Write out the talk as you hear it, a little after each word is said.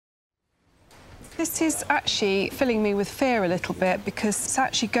This is actually filling me with fear a little bit because it's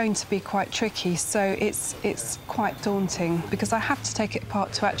actually going to be quite tricky, so it's quite daunting because I have to take it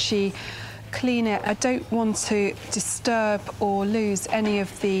apart to actually clean it. I don't want to disturb or lose any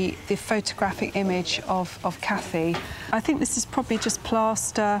of the photographic image of Kathy. I think this is probably just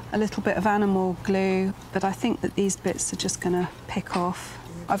plaster, a little bit of animal glue, but I think that these bits are just going to pick off.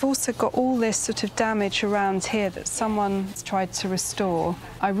 I've also got all this sort of damage around here that someone's tried to restore.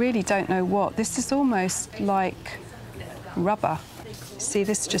 I really don't know what. This is almost like rubber. See,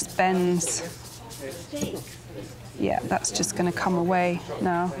 this just bends. Yeah, that's just going to come away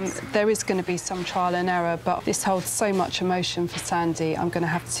now. There is going to be some trial and error, but this holds so much emotion for Sandy, I'm going to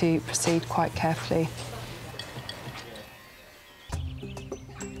have to proceed quite carefully.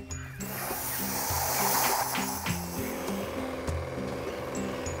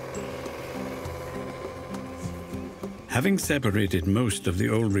 Having separated most of the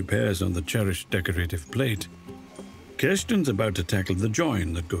old repairs on the cherished decorative plate, Kirsten's about to tackle the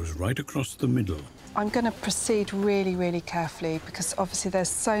join that goes right across the middle. I'm going to proceed really, really carefully because obviously there's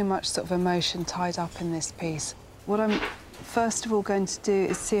so much sort of emotion tied up in this piece. What I'm first of all going to do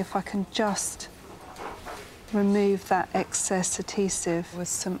is see if I can just remove that excess adhesive with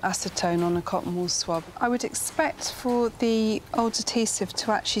some acetone on a cotton wool swab. I would expect for the old adhesive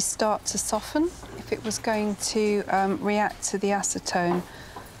to actually start to soften. If it was going to react to the acetone,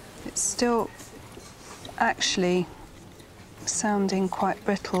 it's still actually sounding quite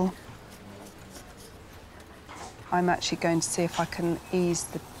brittle. I'm actually going to see if I can ease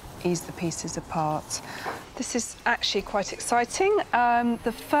the pieces apart. This is actually quite exciting.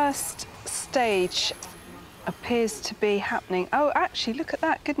 The first stage appears to be happening. Oh, actually, look at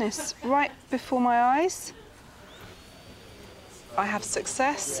that, goodness, right before my eyes. I have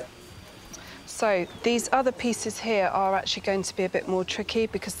success. So these other pieces here are actually going to be a bit more tricky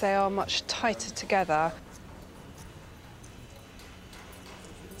because they are much tighter together.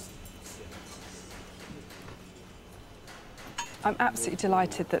 I'm absolutely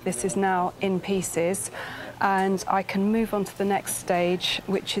delighted that this is now in pieces and I can move on to the next stage,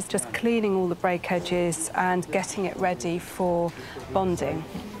 which is just cleaning all the break edges and getting it ready for bonding.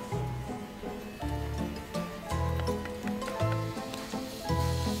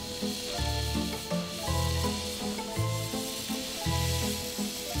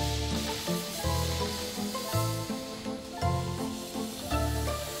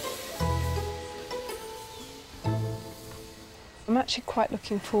 I'm actually quite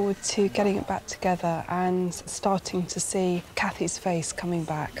looking forward to getting it back together and starting to see Kathy's face coming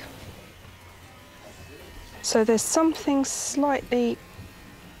back. So there's something slightly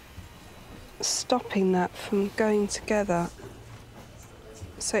stopping that from going together.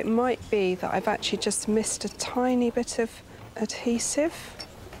 So it might be that I've actually just missed a tiny bit of adhesive.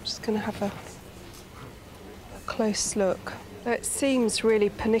 I'm just going to have a close look. It seems really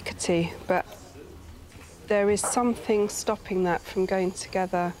pernickety, but there is something stopping that from going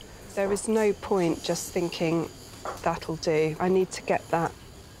together. There is no point just thinking, that'll do. I need to get that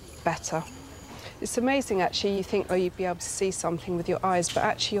better. It's amazing, actually, you think, oh, you'd be able to see something with your eyes, but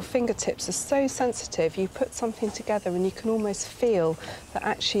actually your fingertips are so sensitive. You put something together and you can almost feel that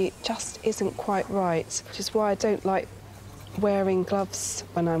actually it just isn't quite right, which is why I don't like wearing gloves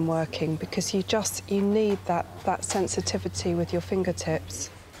when I'm working, because you need that sensitivity with your fingertips.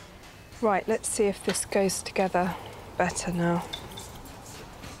 Right, let's see if this goes together better now.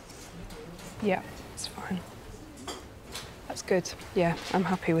 Yeah, it's fine. That's good. Yeah, I'm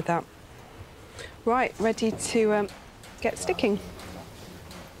happy with that. Right, ready to get sticking.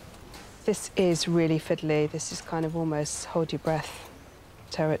 This is really fiddly. This is kind of almost hold your breath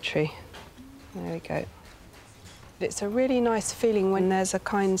territory. There we go. It's a really nice feeling when there's a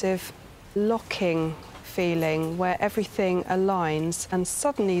kind of locking feeling where everything aligns and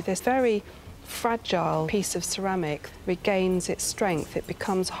suddenly this very fragile piece of ceramic regains its strength. It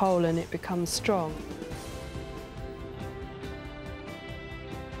becomes whole and it becomes strong.